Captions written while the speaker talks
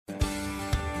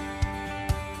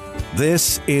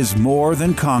This is More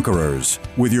Than Conquerors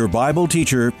with your Bible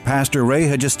teacher, Pastor Ray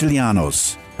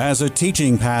Hagestilianos. As a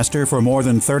teaching pastor for more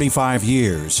than 35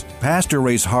 years, Pastor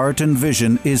Ray's heart and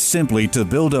vision is simply to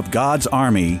build up God's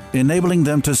army, enabling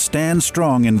them to stand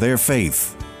strong in their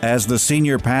faith. As the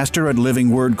senior pastor at Living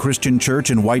Word Christian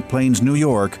Church in White Plains, New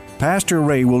York, Pastor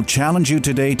Ray will challenge you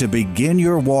today to begin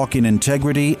your walk in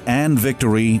integrity and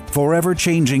victory, forever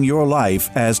changing your life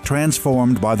as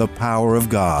transformed by the power of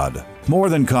God. More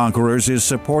Than Conquerors is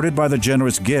supported by the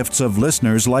generous gifts of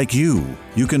listeners like you.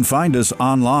 You can find us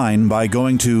online by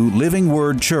going to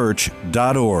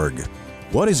livingwordchurch.org.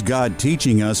 What is God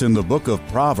teaching us in the book of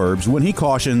Proverbs when He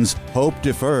cautions, hope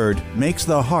deferred makes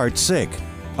the heart sick?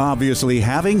 Obviously,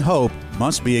 having hope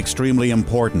must be extremely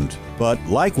important, but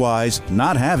likewise,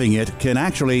 not having it can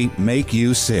actually make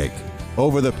you sick.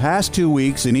 Over the past 2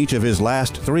 weeks in each of his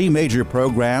last 3 major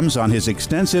programs on his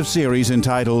extensive series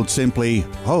entitled simply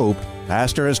Hope,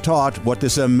 Pastor has taught what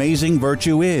this amazing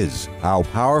virtue is, how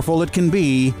powerful it can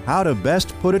be, how to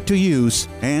best put it to use,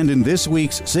 and in this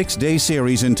week's 6-day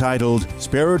series entitled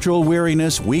Spiritual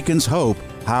Weariness Weakens Hope,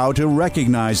 how to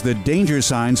recognize the danger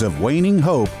signs of waning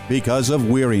hope because of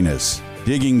weariness.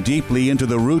 Digging deeply into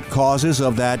the root causes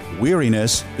of that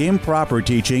weariness, improper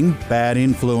teaching, bad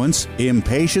influence,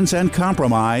 impatience, and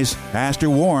compromise, Pastor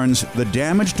warns the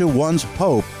damage to one's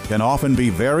hope can often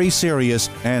be very serious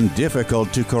and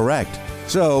difficult to correct.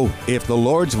 So, if the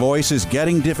Lord's voice is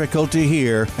getting difficult to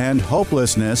hear and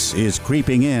hopelessness is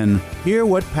creeping in, hear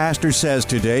what Pastor says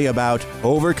today about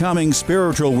overcoming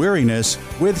spiritual weariness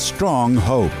with strong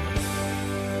hope.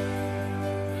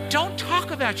 Don't talk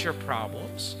about your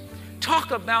problems.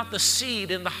 Talk about the seed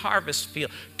in the harvest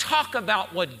field. Talk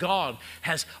about what God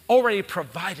has already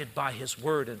provided by His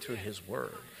Word and through His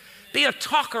Word. Be a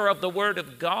talker of the Word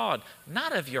of God,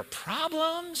 not of your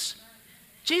problems.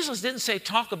 Jesus didn't say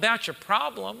talk about your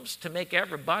problems to make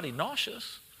everybody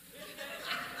nauseous.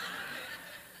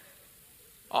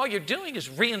 All you're doing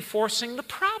is reinforcing the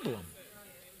problem.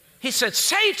 He said,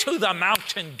 say to the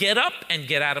mountain, get up and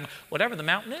get out of whatever the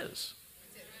mountain is.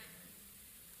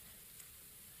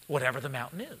 Whatever the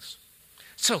mountain is.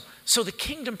 So the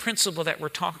kingdom principle that we're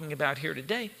talking about here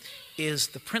today is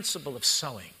the principle of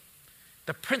sowing,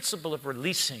 the principle of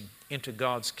releasing into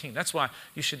God's kingdom. That's why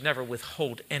you should never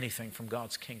withhold anything from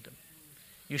God's kingdom.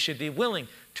 You should be willing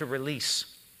to release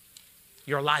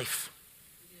your life,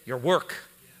 your work,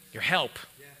 your help,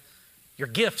 your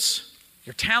gifts,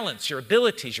 your talents, your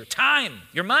abilities, your time,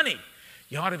 your money.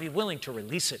 You ought to be willing to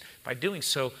release it. By doing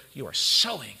so, you are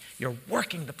sowing. You're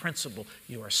working the principle.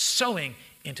 You are sowing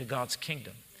into God's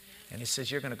kingdom. And He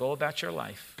says you're going to go about your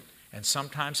life. And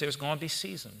sometimes there's going to be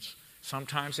seasons.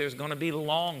 Sometimes there's going to be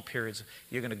long periods.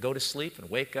 You're going to go to sleep and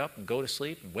wake up and go to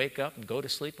sleep and wake up and go to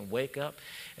sleep and wake up.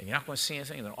 And you're not going to see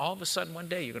anything. And then all of a sudden one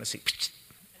day you're going to see.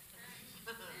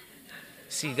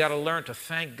 See, you got to learn to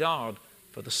thank God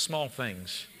for the small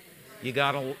things. You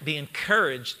got to be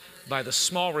encouraged by the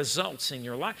small results in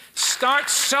your life. Start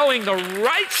sowing the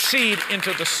right seed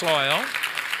into the soil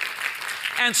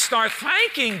and start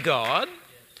thanking God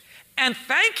and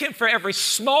thank Him for every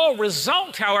small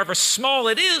result, however small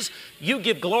it is. You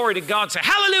give glory to God. Say,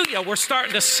 hallelujah, we're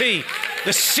starting to see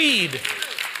the seed.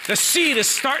 The seed is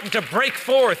starting to break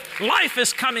forth. Life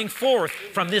is coming forth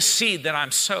from this seed that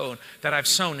I've sown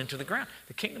into the ground.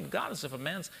 The kingdom of God is if a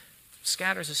man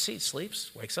scatters his seed,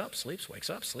 sleeps, wakes up, sleeps, wakes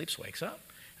up, sleeps, wakes up.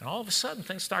 And all of a sudden,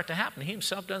 things start to happen. He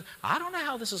himself does. I don't know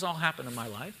how this has all happened in my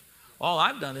life. All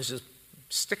I've done is just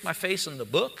stick my face in the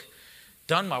book,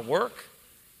 done my work,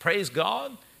 praise God,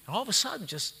 and all of a sudden,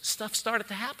 just stuff started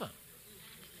to happen.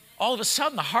 All of a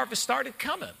sudden, the harvest started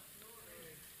coming.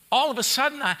 All of a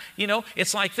sudden,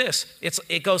 it's like this.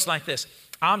 It goes like this.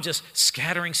 I'm just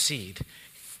scattering seed,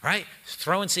 right?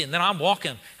 Throwing seed, and then I'm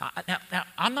walking. Now,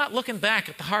 I'm not looking back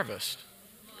at the harvest.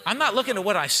 I'm not looking at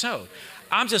what I sowed.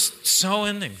 I'm just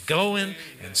sowing and going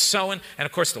and sowing. And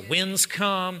of course the winds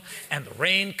come and the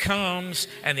rain comes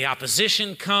and the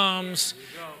opposition comes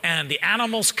and the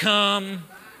animals come.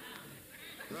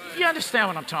 You understand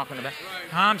what I'm talking about?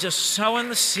 I'm just sowing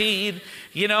the seed.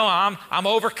 I'm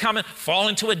overcoming, fall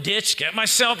into a ditch, get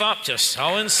myself up, just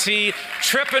sowing seed,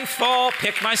 trip and fall,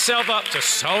 pick myself up, just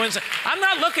sowing. I'm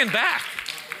not looking back.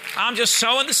 I'm just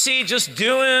sowing the seed, just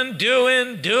doing.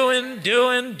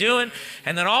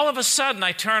 And then all of a sudden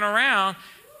I turn around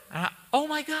and oh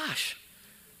my gosh,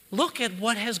 look at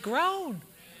what has grown.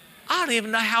 I don't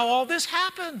even know how all this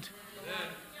happened.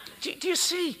 Do you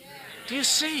see? Do you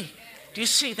see? Do you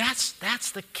see?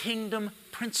 That's the kingdom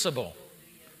principle.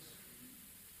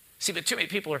 See, but too many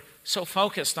people are so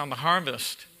focused on the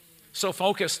harvest, so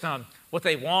focused on what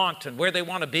they want and where they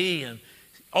want to be. And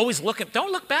Always looking.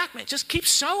 Don't look back, man. Just keep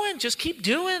sowing. Just keep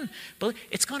doing. But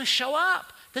it's going to show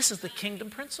up. This is the kingdom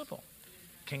principle.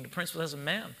 Kingdom principle as a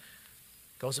man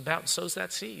goes about and sows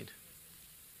that seed.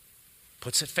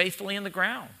 Puts it faithfully in the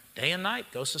ground. Day and night.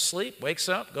 Goes to sleep. Wakes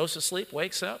up. Goes to sleep.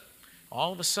 Wakes up.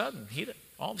 All of a sudden, he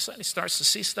starts to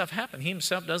see stuff happen. He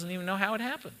himself doesn't even know how it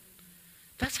happened.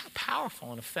 That's how powerful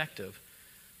and effective,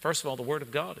 first of all, the Word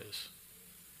of God is.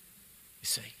 You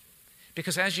see.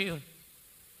 Because let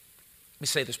me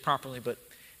say this properly, but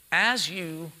as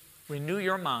you renew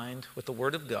your mind with the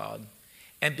Word of God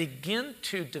and begin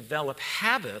to develop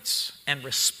habits and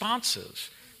responses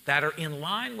that are in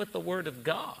line with the Word of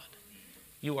God,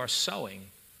 you are sowing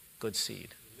good seed.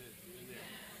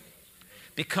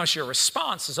 Because your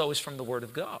response is always from the Word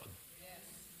of God.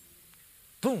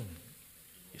 Boom.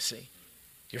 You see,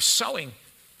 you're sowing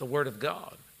the Word of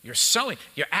God. You're sowing.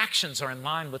 Your actions are in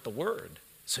line with the Word.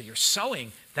 So you're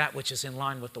sowing that which is in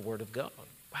line with the Word of God.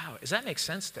 Wow, does that make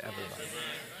sense to everybody?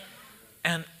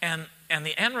 And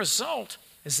the end result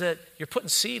is that you're putting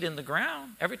seed in the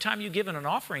ground. Every time you give in an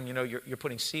offering, you know, you're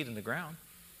putting seed in the ground.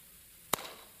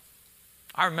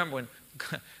 I remember when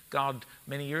God,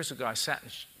 many years ago, I sat in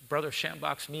Brother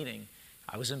Schambach's meeting.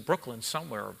 I was in Brooklyn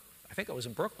somewhere. I think I was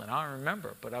in Brooklyn. I don't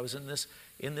remember. But I was in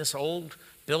this old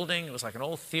building. It was like an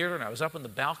old theater, and I was up in the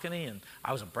balcony, and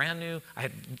I was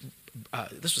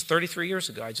this was 33 years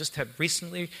ago. I just had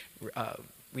recently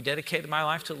rededicated my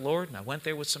life to the Lord, and I went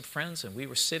there with some friends, and we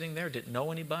were sitting there, didn't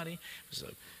know anybody. It was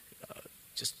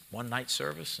just one night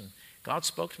service, and God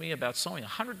spoke to me about sowing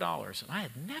 $100, and I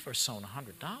had never sown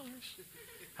 $100.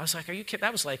 I was like, are you kidding?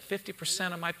 That was like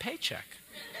 50% of my paycheck.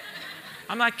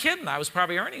 I'm not kidding. I was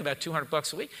probably earning about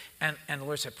 $200 a week. And the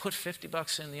Lord said, put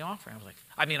 $50 in the offering. I was like,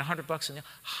 $100 in the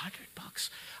 $100.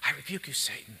 I rebuke you,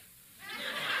 Satan.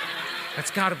 That's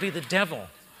got to be the devil.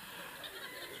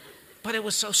 But it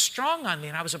was so strong on me,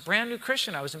 and I was a brand new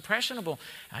Christian. I was impressionable.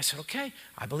 And I said, okay,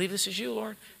 I believe this is you,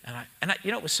 Lord. And I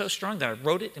it was so strong that I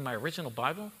wrote it in my original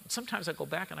Bible. And sometimes I go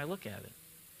back and I look at it.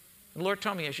 And the Lord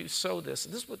told me, as you sow this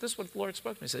is what the Lord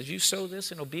spoke to me. He says, you sow this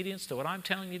in obedience to what I'm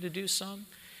telling you to do, son.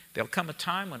 There'll come a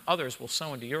time when others will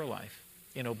sow into your life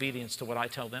in obedience to what I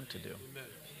tell them to do. Amen.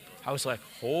 I was like,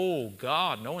 oh,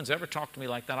 God, no one's ever talked to me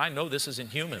like that. I know this is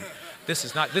inhuman. This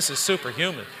is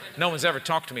superhuman. No one's ever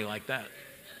talked to me like that.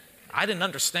 I didn't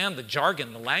understand the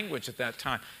jargon, the language at that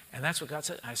time. And that's what God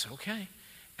said. I said, okay.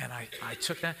 And I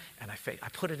took that and I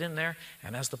put it in there.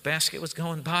 And as the basket was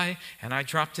going by and I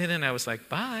dropped it in, I was like,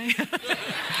 bye.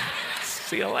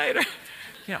 See you later.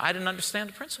 I didn't understand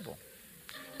the principle.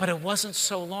 But it wasn't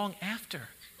so long after,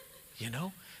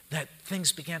 that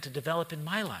things began to develop in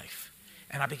my life.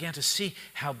 And I began to see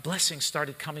how blessings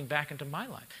started coming back into my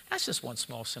life. That's just one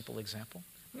small, simple example.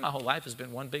 My whole life has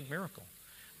been one big miracle.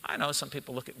 I know some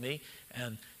people look at me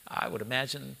and I would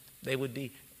imagine they would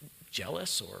be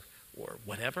jealous or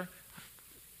whatever.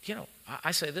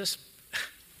 I say this,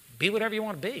 be whatever you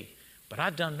want to be. But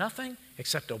I've done nothing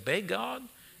except obey God.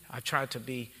 I've tried to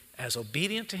be as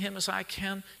obedient to Him as I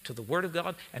can, to the Word of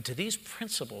God, and to these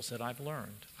principles that I've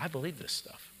learned. I believe this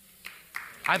stuff.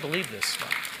 I believe this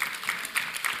stuff.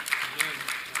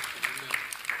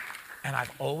 And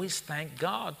I've always thanked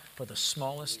God for the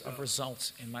smallest of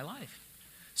results in my life.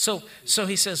 So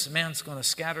He says, man's going to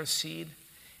scatter seed.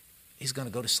 He's going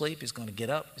to go to sleep. He's going to get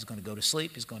up. He's going to go to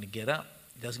sleep. He's going to get up.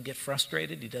 He doesn't get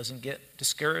frustrated. He doesn't get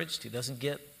discouraged. He doesn't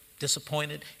get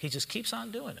disappointed. He just keeps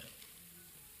on doing it.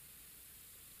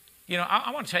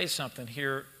 I want to tell you something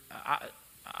here.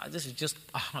 This is just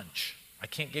a hunch. I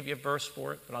can't give you a verse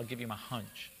for it, but I'll give you my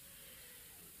hunch.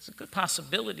 It's a good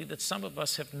possibility that some of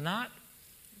us have not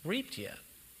reaped yet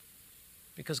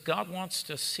because God wants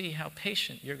to see how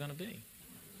patient you're going to be.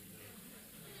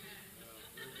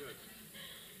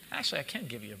 Actually, I can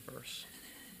give you a verse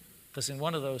because in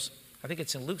one of those, I think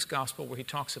it's in Luke's gospel where he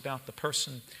talks about the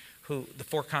person who, the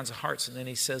 4 kinds of hearts, and then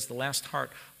he says the last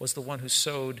heart was the one who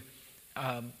sowed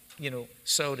and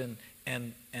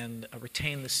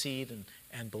retained the seed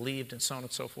and believed and so on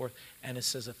and so forth. And it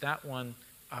says that one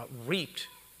reaped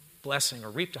blessing or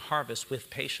reaped a harvest with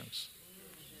patience.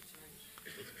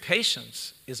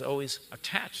 Patience is always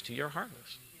attached to your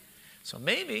harvest. So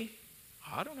maybe,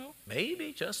 I don't know,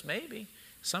 maybe, just maybe,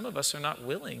 some of us are not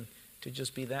willing to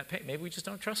just be that patient. Maybe we just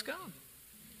don't trust God.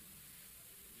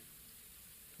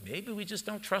 Maybe we just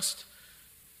don't trust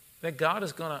that God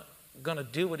is going to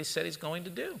do what He said He's going to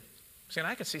do. See, and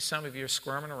I can see some of you are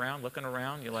squirming around, looking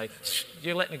around. You're like,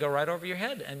 you're letting it go right over your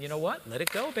head. And you know what? Let it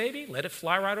go, baby. Let it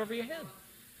fly right over your head.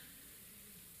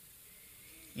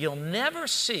 You'll never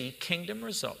see kingdom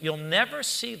result. You'll never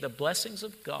see the blessings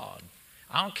of God.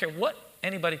 I don't care what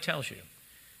anybody tells you.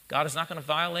 God is not going to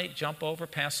violate, jump over,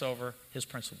 pass over his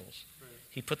principles.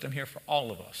 He put them here for all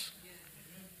of us.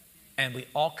 And we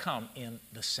all come in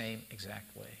the same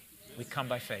exact way. We come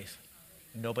by faith.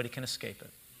 Nobody can escape it.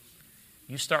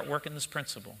 You start working this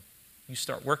principle. You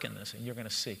start working this, and you're going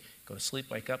to see. Go to sleep,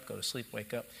 wake up, go to sleep,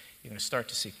 wake up. You're going to start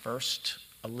to see first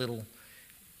a little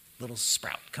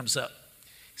sprout comes up.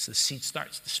 So the seed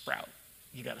starts to sprout.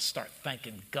 You got to start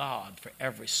thanking God for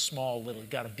every small little. You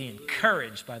got to be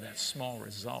encouraged by that small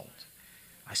result.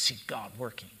 I see God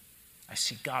working. I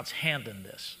see God's hand in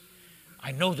this.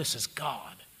 I know this is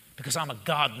God because I'm a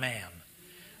God man.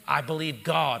 I believe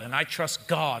God and I trust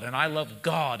God and I love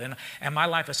God and my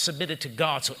life is submitted to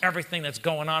God. So everything that's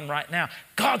going on right now,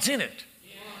 God's in it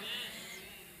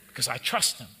because I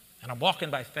trust him and I'm walking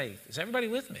by faith. Is everybody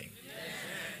with me?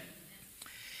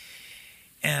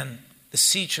 And the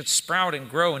seed should sprout and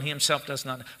grow, and he himself does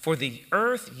not. For the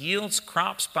earth yields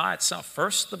crops by itself.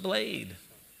 First the blade,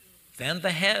 then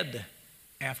the head.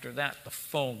 After that, the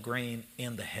full grain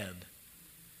in the head.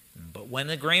 But when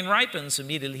the grain ripens,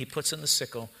 immediately he puts in the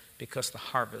sickle because the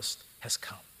harvest has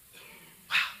come.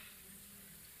 Wow.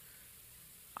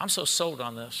 I'm so sold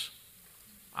on this.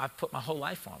 I've put my whole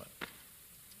life on it.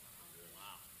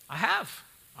 I have.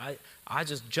 I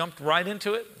just jumped right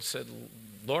into it and said,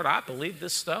 Lord, I believe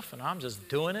this stuff, and I'm just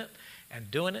doing it,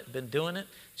 been doing it,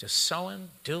 just sowing,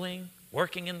 doing,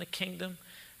 working in the kingdom.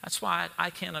 That's why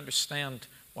I can't understand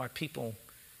why people,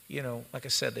 like I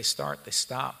said, they start, they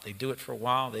stop, they do it for a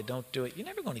while, they don't do it. You're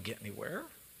never going to get anywhere.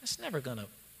 It's never going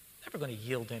to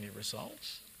yield any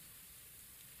results.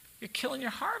 You're killing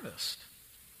your harvest.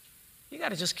 You got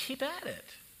to just keep at it.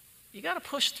 You got to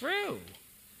push through.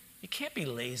 You can't be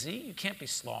lazy. You can't be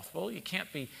slothful.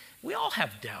 We all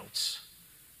have doubts.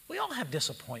 We all have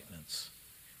disappointments.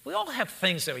 We all have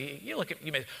things that you look at,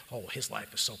 you may, his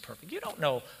life is so perfect. You don't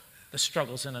know the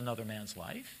struggles in another man's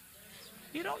life.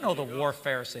 You don't know the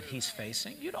warfares that he's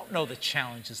facing. You don't know the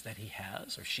challenges that he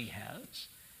has or she has.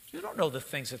 You don't know the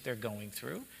things that they're going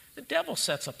through. The devil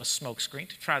sets up a smokescreen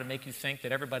to try to make you think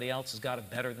that everybody else has got it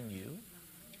better than you.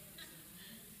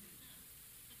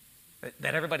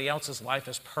 That everybody else's life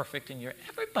is perfect and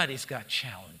everybody's got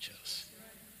challenges.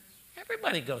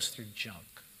 Everybody goes through junk.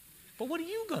 But what are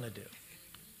you going to do?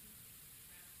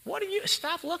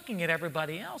 Stop looking at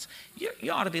everybody else.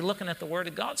 You ought to be looking at the Word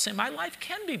of God saying, my life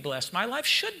can be blessed. My life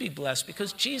should be blessed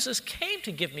because Jesus came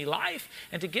to give me life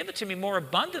and to give it to me more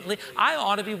abundantly. I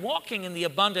ought to be walking in the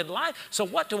abundant life. So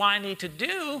what do I need to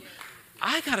do?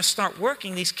 I got to start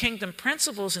working these kingdom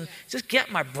principles and just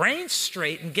get my brain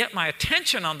straight and get my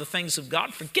attention on the things of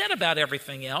God. Forget about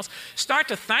everything else. Start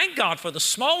to thank God for the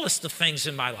smallest of things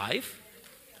in my life.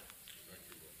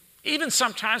 Even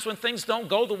sometimes when things don't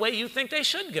go the way you think they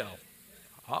should go.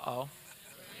 Uh-oh.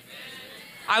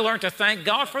 I learned to thank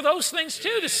God for those things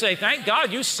too, to say, thank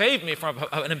God you saved me from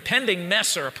an impending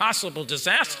mess or a possible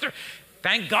disaster.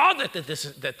 Thank God that this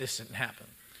didn't happen.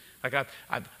 Like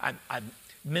I've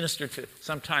ministered to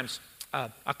sometimes a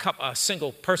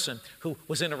single person who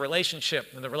was in a relationship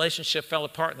and the relationship fell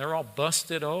apart and they're all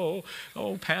busted. Oh,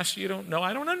 Pastor, you don't know.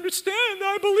 I don't understand.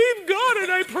 I believe God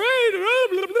and I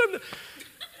prayed. Blah, blah, blah.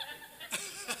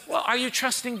 Well, are you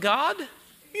trusting God?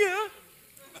 Yeah.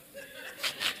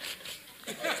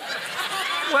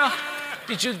 Well,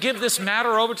 did you give this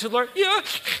matter over to the Lord? Yeah.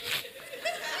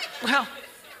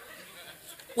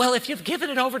 Well, if you've given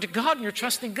it over to God and you're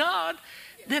trusting God,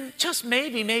 then just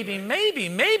maybe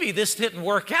this didn't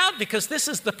work out because this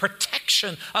is the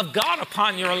protection of God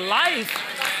upon your life.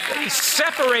 That He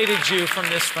separated you from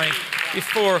this thing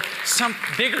before some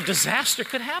bigger disaster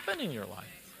could happen in your life.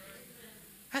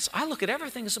 I look at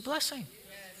everything as a blessing.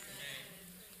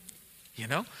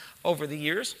 Over the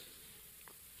years,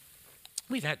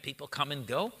 we've had people come and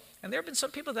go, and there have been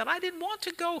some people that I didn't want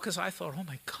to go because I thought, oh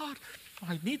my God,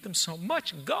 I need them so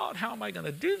much. God, how am I going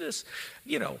to do this?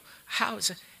 How is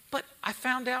it? But I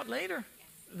found out later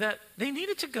that they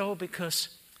needed to go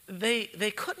because they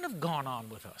couldn't have gone on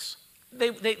with us.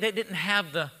 They didn't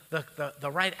have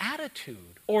the right attitude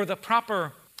or the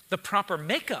proper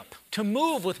makeup to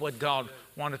move with what God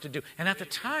wanted to do. And at the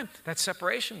time, that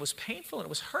separation was painful and it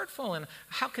was hurtful. And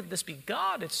how could this be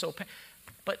God? It's so painful.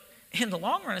 But in the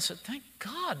long run, I said, thank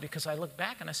God, because I look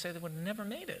back and I say they would have never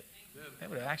made it. They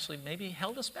would have actually maybe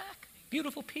held us back.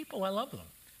 Beautiful people, I love them.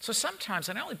 So sometimes,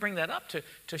 and I only bring that up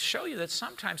to show you that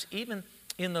sometimes even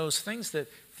in those things that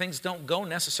things don't go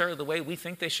necessarily the way we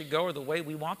think they should go or the way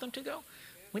we want them to go,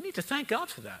 we need to thank God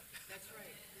for that. That's right.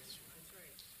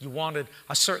 You wanted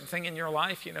a certain thing in your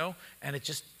life, and it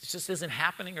just isn't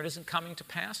happening or it isn't coming to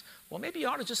pass. Well, maybe you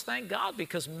ought to just thank God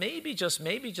because maybe, just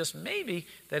maybe,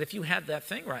 that if you had that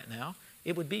thing right now,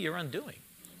 it would be your undoing.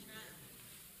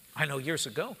 I know years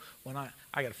ago when I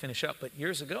got to finish up, but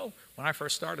years ago when I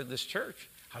first started this church,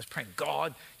 I was praying,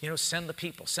 God, send the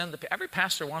people, Every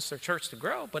pastor wants their church to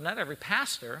grow, but not every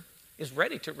pastor is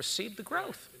ready to receive the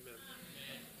growth.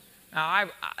 Now, I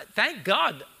thank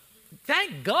God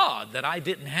that I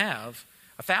didn't have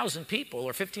 1,000 people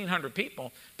or 1,500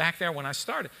 people back there when I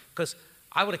started, because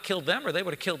I would have killed them or they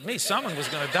would have killed me. Someone was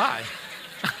going to die.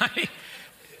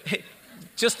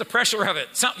 Just the pressure of it,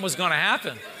 something was going to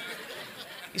happen.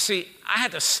 You see, I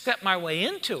had to step my way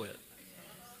into it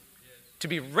to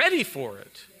be ready for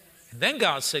it. And then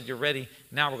God said, you're ready,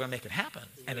 now we're going to make it happen.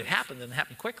 And it happened, and it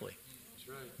happened quickly.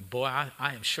 Boy,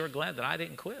 I am sure glad that I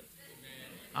didn't quit.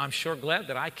 I'm sure glad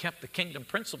that I kept the kingdom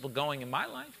principle going in my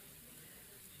life.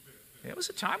 It was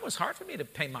a time it was hard for me to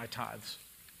pay my tithes.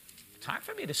 Time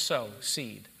for me to sow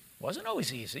seed. Wasn't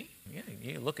always easy.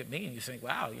 You look at me and you think,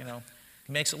 wow,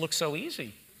 he makes it look so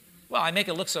easy. Well, I make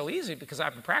it look so easy because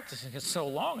I've been practicing it so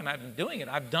long and I've been doing it.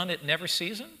 I've done it in every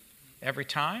season, every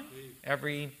time,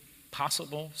 every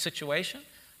possible situation.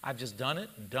 I've just done it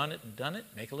and done it and done it.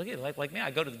 Make it look easy. Like me, I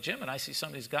go to the gym and I see some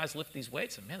of these guys lift these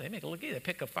weights and man, they make it look easy. They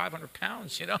pick up 500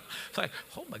 pounds, It's like,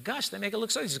 oh my gosh, they make it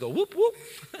look so easy. Just go whoop, whoop.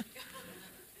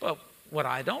 But what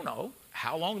I don't know,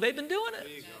 how long they've been doing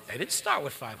it. They didn't start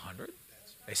with 500.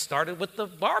 They started with the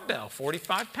barbell,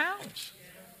 45 pounds.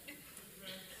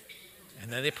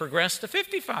 And then they progressed to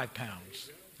 55 pounds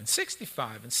and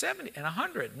 65 and 70 and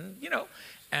 100. And,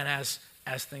 and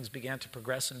as things began to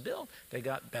progress and build, they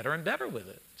got better and better with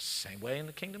it. Same way in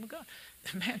the kingdom of God.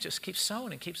 The man just keeps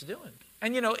sowing and keeps doing.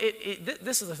 And,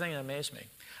 this is the thing that amazed me.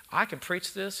 I could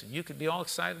preach this and you could be all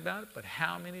excited about it, but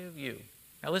how many of you,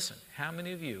 now listen, how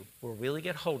many of you will really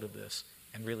get hold of this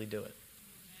and really do it?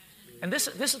 And this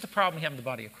is the problem we have in the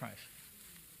body of Christ.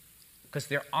 Because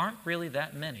there aren't really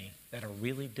that many that are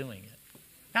really doing it.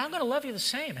 Now, I'm going to love you the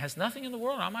same. It has nothing in the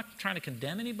world. I'm not trying to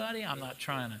condemn anybody. I'm not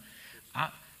trying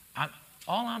to...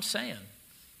 all I'm saying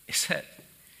is that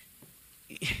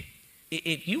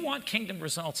if you want kingdom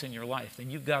results in your life, then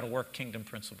you've got to work kingdom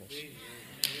principles.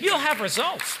 You'll have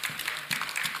results.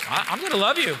 I'm going to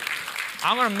love you.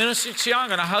 I'm going to minister to you. I'm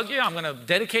going to hug you. I'm going to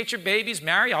dedicate your babies,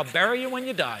 marry you. I'll bury you when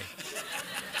you die.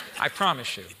 I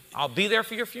promise you. I'll be there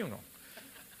for your funeral.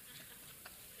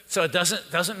 So it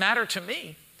doesn't matter to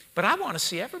me. But I want to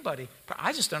see everybody.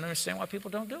 I just don't understand why people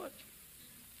don't do it.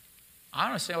 I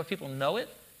don't understand why people know it,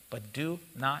 but do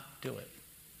not do it.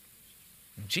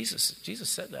 And Jesus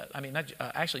said that. I mean,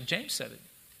 actually, James said it.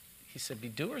 He said, be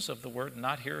doers of the word,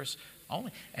 not hearers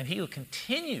only. And he who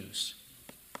continues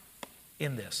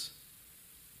in this,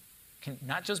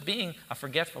 not just being a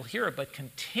forgetful hearer, but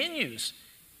continues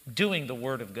doing the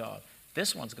word of God,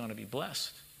 this one's going to be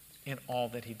blessed in all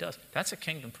that he does. That's a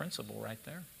kingdom principle right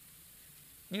there.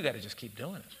 You got to just keep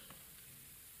doing it.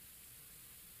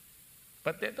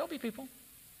 But there'll be people,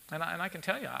 and I can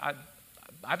tell you,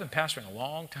 I've been pastoring a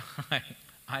long time.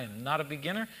 I am not a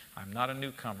beginner. I'm not a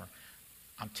newcomer.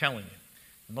 I'm telling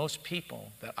you, most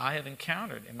people that I have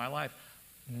encountered in my life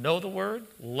know the word,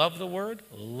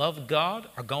 love God,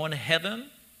 are going to heaven.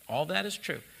 All that is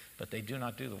true, but they do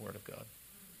not do the word of God.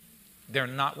 They're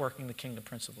not working the kingdom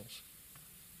principles.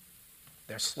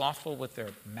 They're slothful with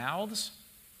their mouths.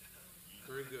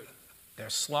 Very good. They're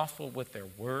slothful with their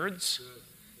words,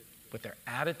 with their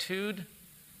attitude,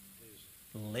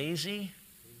 lazy,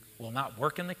 will not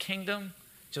work in the kingdom,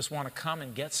 just want to come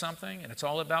and get something, and it's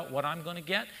all about what I'm going to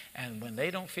get. And when they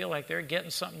don't feel like they're getting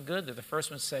something good, they're the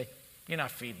first ones to say, you're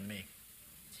not feeding me.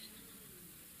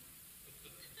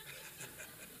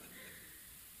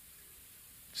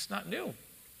 It's not new.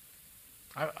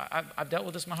 I've dealt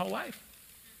with this my whole life.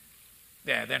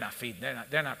 Yeah, they're not feeding.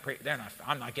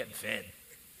 I'm not getting fed.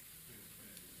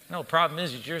 No, the problem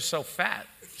is you're so fat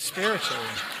spiritually.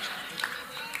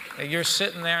 You're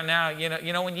sitting there now, you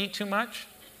know when you eat too much?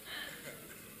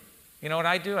 You know what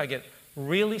I do? I get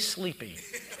really sleepy.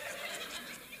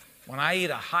 When I eat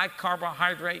a high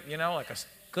carbohydrate, like a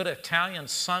good Italian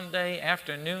Sunday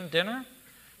afternoon dinner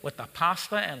with the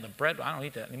pasta and the bread. I don't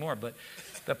eat that anymore, but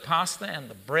the pasta and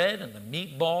the bread and the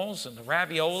meatballs and the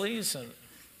raviolis. And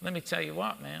let me tell you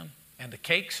what, man. And the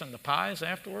cakes and the pies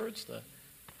afterwards,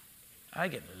 I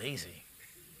get lazy.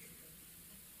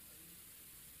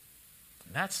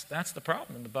 And that's the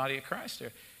problem in the body of Christ. There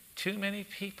are too many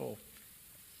people.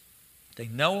 They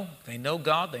know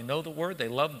God, they know the Word, they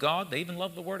love God, they even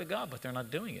love the Word of God, but they're not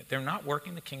doing it. They're not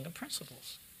working the kingdom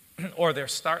principles. Or they're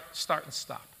start and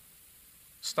stop.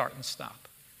 Start and stop.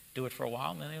 Do it for a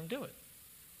while, and then they don't do it.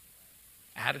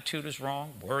 Attitude is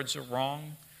wrong, words are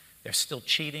wrong, they're still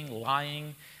cheating,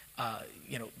 lying,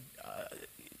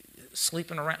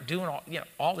 sleeping around, doing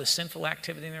all this sinful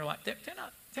activity in their life.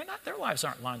 Their lives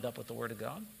aren't lined up with the Word of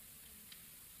God.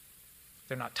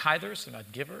 They're not tithers. They're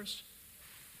not givers.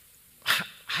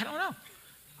 I don't know.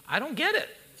 I don't get it.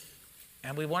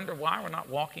 And we wonder why we're not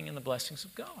walking in the blessings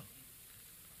of God.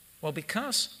 Well,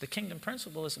 because the kingdom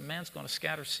principle is a man's going to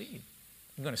scatter seed.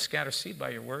 You're going to scatter seed by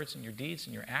your words and your deeds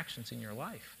and your actions in your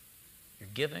life. Your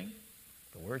giving,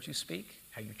 the words you speak,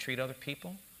 how you treat other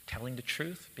people, telling the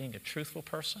truth, being a truthful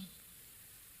person.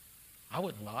 I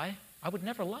wouldn't lie. I would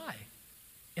never lie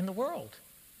in the world.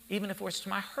 Even if it was to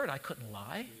my hurt, I couldn't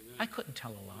lie. I couldn't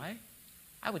tell a lie.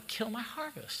 I would kill my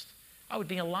harvest. I would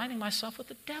be aligning myself with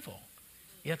the devil.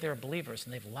 Yet there are believers,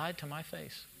 and they've lied to my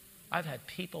face. I've had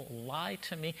people lie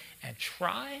to me and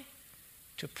try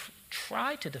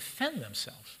to defend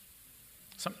themselves.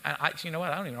 You know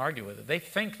what? I don't even argue with it. They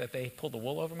think that they pulled the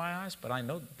wool over my eyes, but I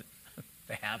know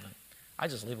they haven't. I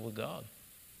just leave it with God.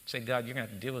 Say, God, you're going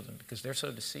to have to deal with them because they're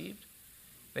so deceived.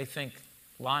 They think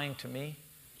lying to me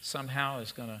somehow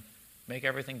is going to make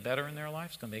everything better in their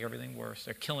life. It's going to make everything worse.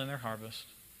 They're killing their harvest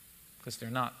because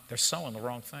they're sowing the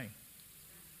wrong thing.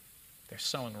 They're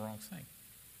sowing the wrong thing.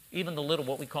 Even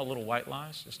what we call little white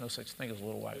lies, there's no such thing as a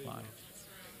little white lie.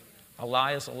 A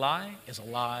lie is a lie, is a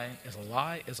lie, is a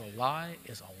lie, is a lie,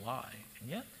 is a lie. And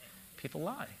yet, people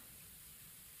lie.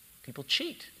 People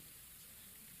cheat.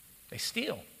 They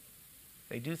steal.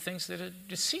 They do things that are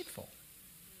deceitful.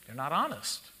 They're not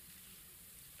honest.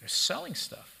 They're selling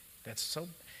stuff that's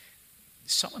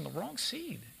sowing the wrong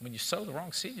seed. When you sow the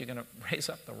wrong seed, you're going to raise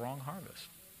up the wrong harvest.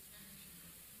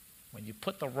 When you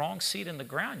put the wrong seed in the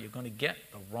ground, you're going to get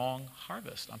the wrong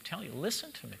harvest. I'm telling you,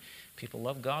 listen to me. People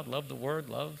love God, love the Word,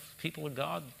 love people of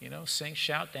God, sing,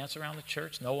 shout, dance around the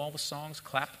church, know all the songs,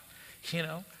 clap,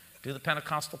 do the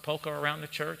Pentecostal polka around the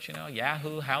church,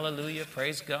 Yahoo, hallelujah,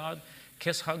 praise God,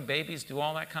 kiss, hug babies, do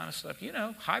all that kind of stuff.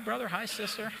 Hi brother, hi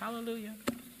sister, hallelujah.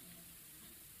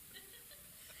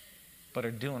 But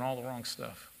are doing all the wrong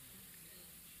stuff.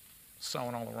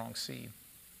 Sowing all the wrong seed.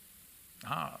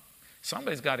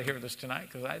 Somebody's got to hear this tonight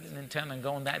because I didn't intend on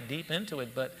going that deep into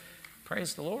it, but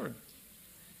praise the Lord.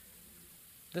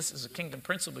 This is a kingdom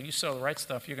principle. You sow the right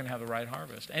stuff, you're going to have the right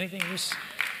harvest.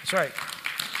 That's right.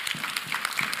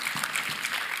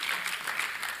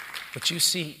 What you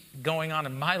see going on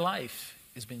in my life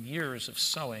has been years of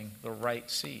sowing the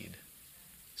right seed.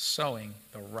 Sowing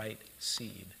the right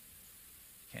seed.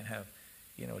 Can't have,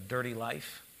 a dirty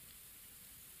life.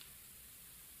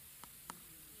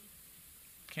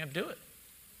 Can't do it.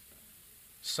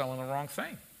 Sowing the wrong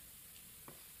thing.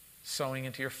 Sowing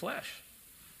into your flesh.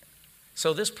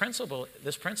 So this principle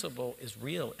is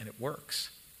real and it works.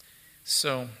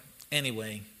 So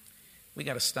anyway, we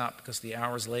got to stop because the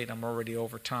hour's late. I'm already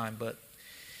over time, but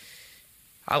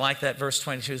I like that verse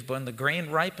 22 is, but when the grain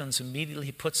ripens, immediately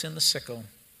he puts in the sickle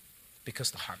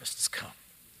because the harvest has come.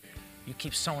 You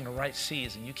keep sowing the right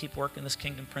seeds and you keep working this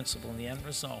kingdom principle, and the end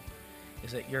result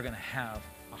is that you're going to have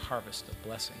a harvest of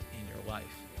blessing in your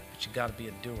life. But you got to be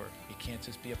a doer. You can't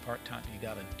just be a part-time. You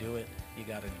got to do it. You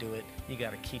got to do it. You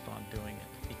got to keep on doing it.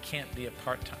 You can't be a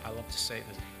part-time. I love to say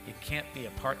this. You can't be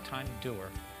a part-time doer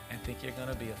and think you're going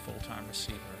to be a full-time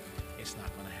receiver. It's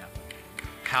not going to happen.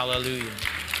 Hallelujah.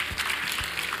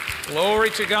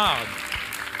 Glory to God.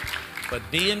 But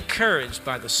be encouraged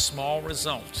by the small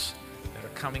results that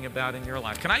are coming about in your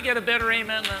life. Can I get a better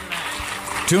amen than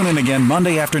that? Tune in again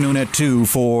Monday afternoon at 2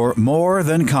 for More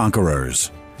Than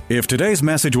Conquerors. If today's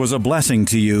message was a blessing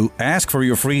to you, ask for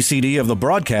your free CD of the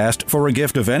broadcast for a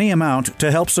gift of any amount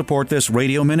to help support this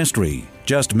radio ministry.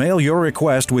 Just mail your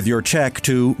request with your check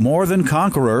to More Than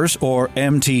Conquerors, or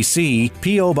MTC,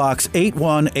 P.O. Box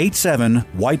 8187,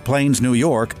 White Plains, New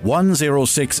York,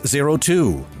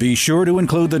 10602. Be sure to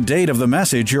include the date of the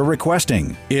message you're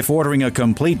requesting. If ordering a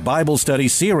complete Bible study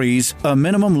series, a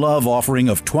minimum love offering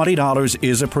of $20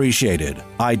 is appreciated.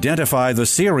 Identify the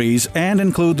series and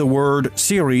include the word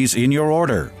series in your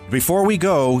order. Before we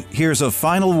go, here's a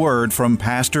final word from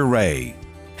Pastor Ray.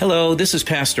 Hello, this is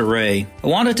Pastor Ray. I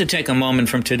wanted to take a moment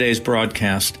from today's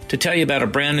broadcast to tell you about a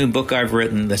brand new book I've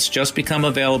written that's just become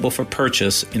available for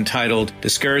purchase, entitled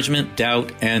Discouragement,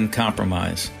 Doubt, and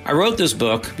Compromise. I wrote this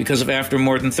book because after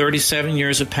more than 37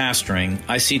 years of pastoring,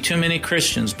 I see too many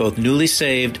Christians, both newly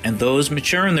saved and those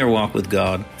mature in their walk with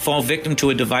God, fall victim to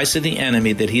a device of the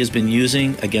enemy that he has been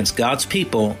using against God's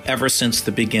people ever since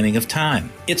the beginning of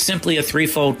time. It's simply a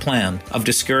threefold plan of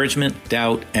discouragement,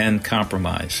 doubt, and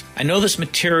compromise. I know this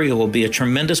material will be a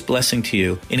tremendous blessing to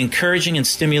you in encouraging and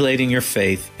stimulating your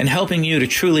faith and helping you to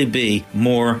truly be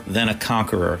more than a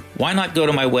conqueror. Why not go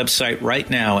to my website right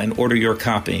now and order your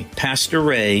copy,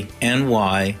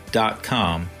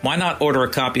 PastorRayNY.com. Why not order a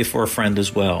copy for a friend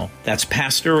as well? That's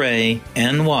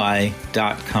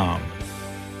PastorRayNY.com.